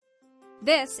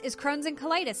This is Crohn's and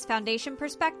Colitis Foundation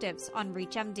Perspectives on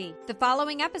ReachMD. The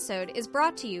following episode is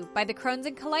brought to you by the Crohn's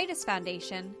and Colitis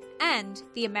Foundation and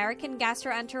the American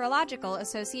Gastroenterological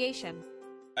Association.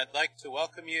 I'd like to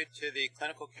welcome you to the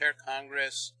Clinical Care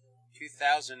Congress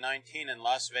 2019 in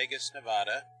Las Vegas,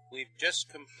 Nevada. We've just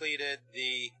completed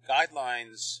the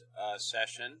guidelines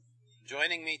session.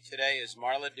 Joining me today is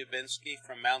Marla Dubinsky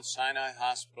from Mount Sinai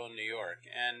Hospital in New York.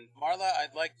 And Marla,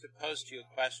 I'd like to pose to you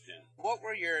a question. What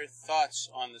were your thoughts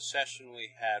on the session we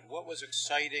had? What was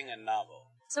exciting and novel?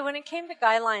 So when it came to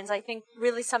guidelines, I think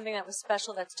really something that was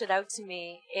special that stood out to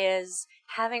me is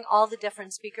having all the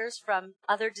different speakers from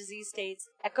other disease states.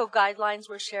 ECHO guidelines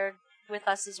were shared with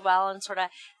us as well, and sort of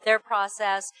their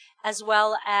process, as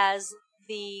well as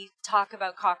the talk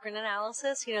about Cochrane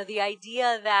analysis. You know, the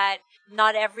idea that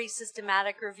not every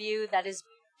systematic review that is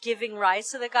giving rise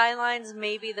to the guidelines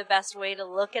may be the best way to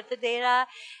look at the data.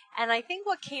 And I think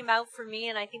what came out for me,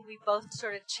 and I think we both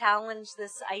sort of challenged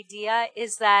this idea,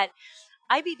 is that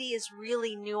IBD is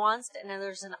really nuanced, and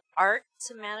there's an art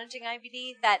to managing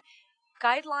IBD, that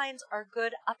guidelines are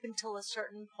good up until a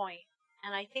certain point.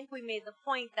 And I think we made the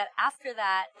point that after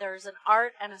that, there's an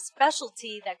art and a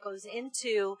specialty that goes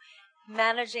into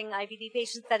managing IBD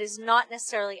patients that is not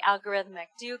necessarily algorithmic.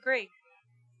 Do you agree?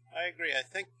 I agree. I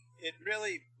think it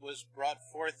really was brought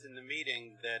forth in the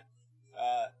meeting that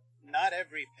not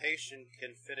every patient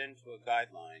can fit into a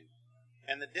guideline.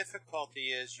 And the difficulty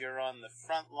is you're on the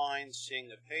front line seeing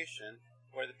a patient,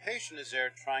 or the patient is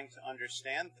there trying to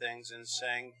understand things and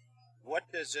saying,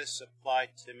 what does this apply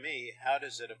to me? How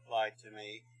does it apply to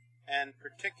me? And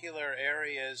particular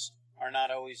areas are not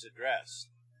always addressed.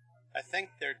 I think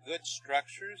they're good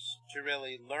structures to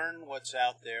really learn what's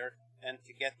out there and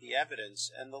to get the evidence.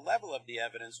 And the level of the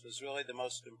evidence was really the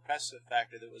most impressive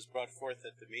factor that was brought forth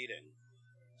at the meeting.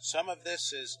 Some of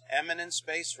this is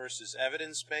eminence-based versus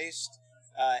evidence-based,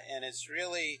 and it's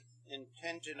really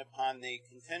contingent upon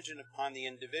the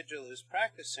individual who's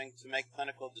practicing to make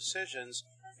clinical decisions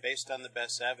based on the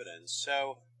best evidence.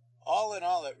 So all in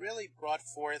all, it really brought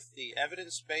forth the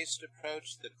evidence-based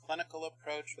approach, the clinical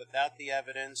approach without the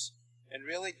evidence, and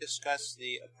really discussed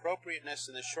the appropriateness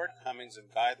and the shortcomings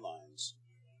of guidelines.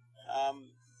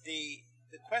 The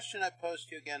question I pose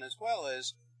to you again as well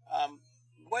is,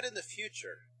 what in the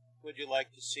future would you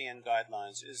like to see in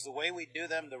guidelines? Is the way we do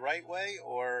them the right way,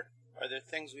 or are there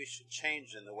things we should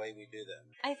change in the way we do them?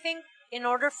 I think in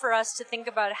order for us to think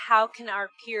about how can our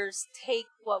peers take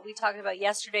what we talked about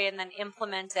yesterday and then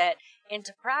implement it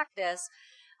into practice,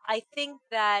 I think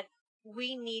that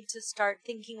we need to start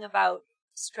thinking about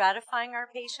stratifying our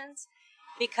patients,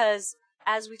 because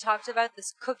as we talked about,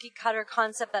 this cookie cutter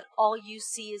concept that all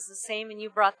UC is the same, and you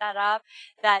brought that up,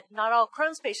 that not all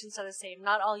Crohn's patients are the same,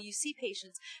 not all UC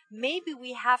patients. Maybe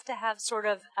we have to have sort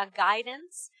of a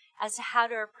guidance as to how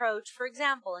to approach, for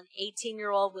example, an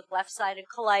 18-year-old with left-sided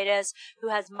colitis who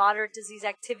has moderate disease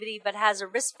activity but has a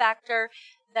risk factor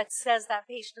that says that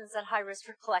patient is at high risk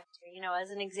for colectomy, as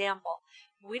an example.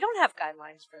 We don't have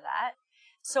guidelines for that.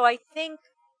 So I think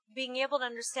being able to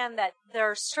understand that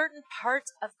there are certain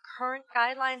parts of current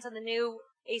guidelines and the new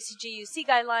ACG-UC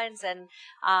guidelines and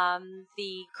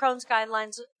the Crohn's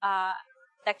guidelines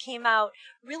that came out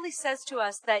really says to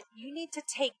us that you need to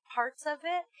take parts of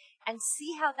it and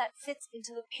see how that fits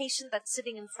into the patient that's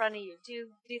sitting in front of you. Do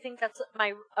you think that's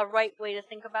a right way to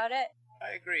think about it?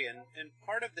 I agree. And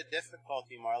part of the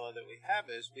difficulty, Marla, that we have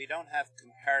is we don't have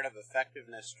comparative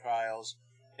effectiveness trials,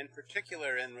 in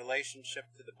particular in relationship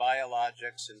to the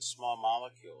biologics and small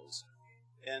molecules.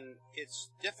 And it's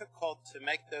difficult to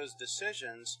make those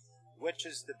decisions, which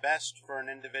is the best for an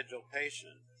individual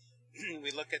patient. We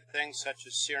look at things such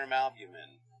as serum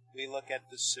albumin. We look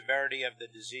at the severity of the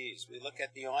disease. We look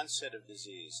at the onset of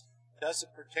disease. Does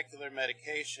a particular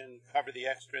medication cover the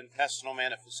extraintestinal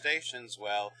manifestations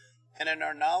well? And in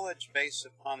our knowledge based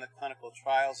upon the clinical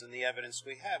trials and the evidence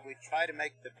we have, we try to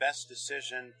make the best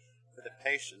decision for the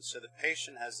patient, so the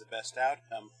patient has the best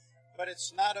outcome. But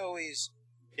it's not always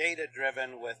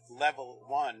data-driven with level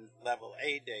 1, level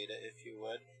A data, if you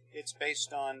would. It's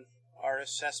based on our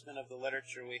assessment of the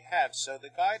literature we have. So the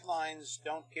guidelines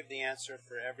don't give the answer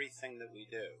for everything that we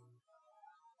do.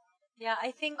 Yeah,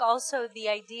 I think also the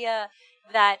idea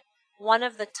that one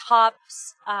of the top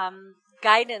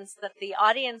guidance that the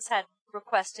audience had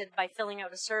requested by filling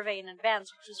out a survey in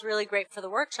advance, which was really great for the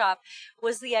workshop,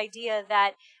 was the idea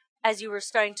that, as you were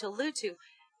starting to allude to,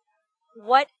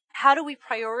 how do we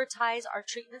prioritize our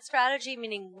treatment strategy,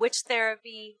 meaning which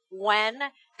therapy, when,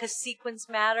 because sequence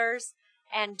matters,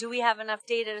 and do we have enough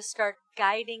data to start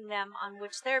guiding them on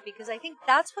which therapy? Because I think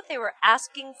that's what they were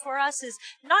asking for us, is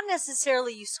not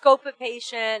necessarily you scope a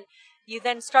patient, you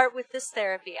then start with this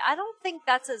therapy. I don't think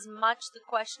that's as much the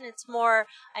question. It's more,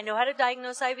 I know how to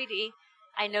diagnose IBD.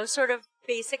 I know sort of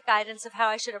basic guidance of how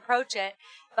I should approach it,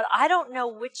 but I don't know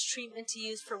which treatment to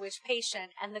use for which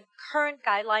patient. And the current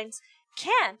guidelines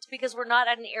can't, because we're not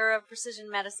at an era of precision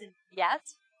medicine yet.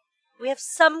 We have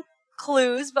some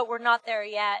clues, but we're not there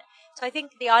yet. So I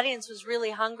think the audience was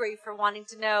really hungry for wanting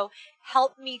to know,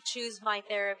 help me choose my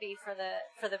therapy for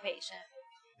the patient.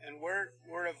 And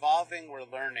we're evolving, we're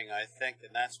learning, I think,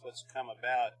 and that's what's come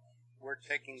about. We're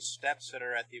taking steps that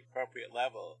are at the appropriate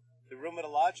level. The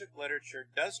rheumatologic literature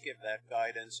does give that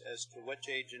guidance as to which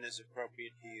agent is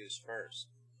appropriate to use first.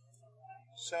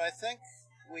 So I think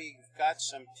we've got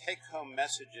some take-home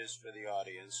messages for the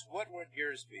audience. What would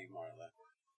yours be, Marla?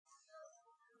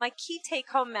 My key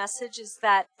take-home message is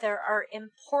that there are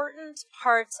important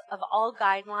parts of all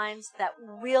guidelines that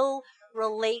will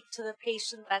relate to the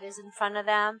patient that is in front of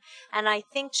them. And I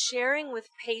think sharing with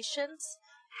patients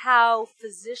how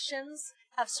physicians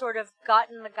have sort of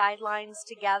gotten the guidelines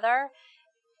together,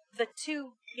 the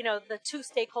two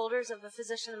stakeholders of the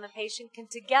physician and the patient can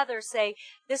together say,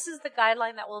 this is the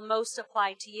guideline that will most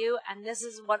apply to you, and this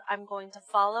is what I'm going to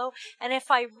follow. And if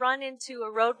I run into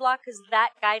a roadblock because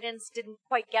that guidance didn't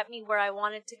quite get me where I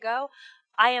wanted to go,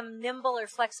 I am nimble or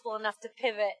flexible enough to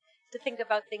pivot, to think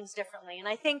about things differently. And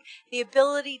I think the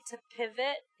ability to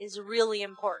pivot is really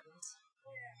important.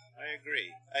 I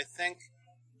agree. I think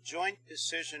joint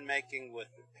decision-making with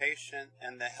the patient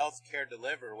and the healthcare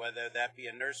deliverer, whether that be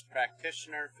a nurse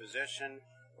practitioner, physician,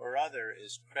 or other,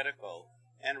 is critical.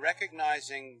 And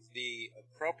recognizing the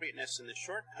appropriateness and the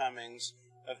shortcomings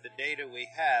of the data we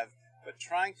have, but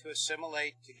trying to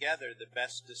assimilate together the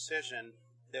best decision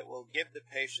that will give the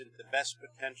patient the best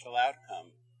potential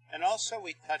outcome. And also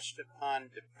we touched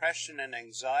upon depression and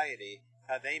anxiety,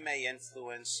 how they may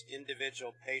influence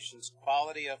individual patients'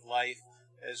 quality of life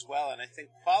as well. And I think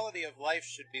quality of life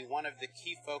should be one of the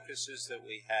key focuses that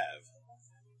we have.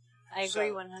 I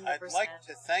agree 100%. I'd like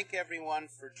to thank everyone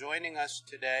for joining us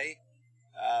today.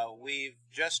 We've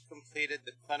just completed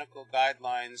the clinical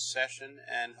guidelines session,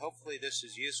 and hopefully this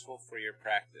is useful for your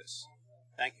practice.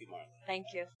 Thank you, Marla.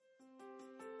 Thank you.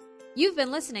 You've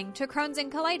been listening to Crohn's and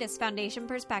Colitis Foundation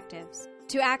Perspectives.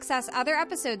 To access other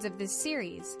episodes of this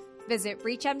series, visit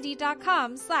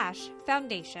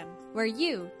reachmd.com/foundation, where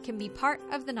you can be part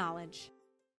of the knowledge.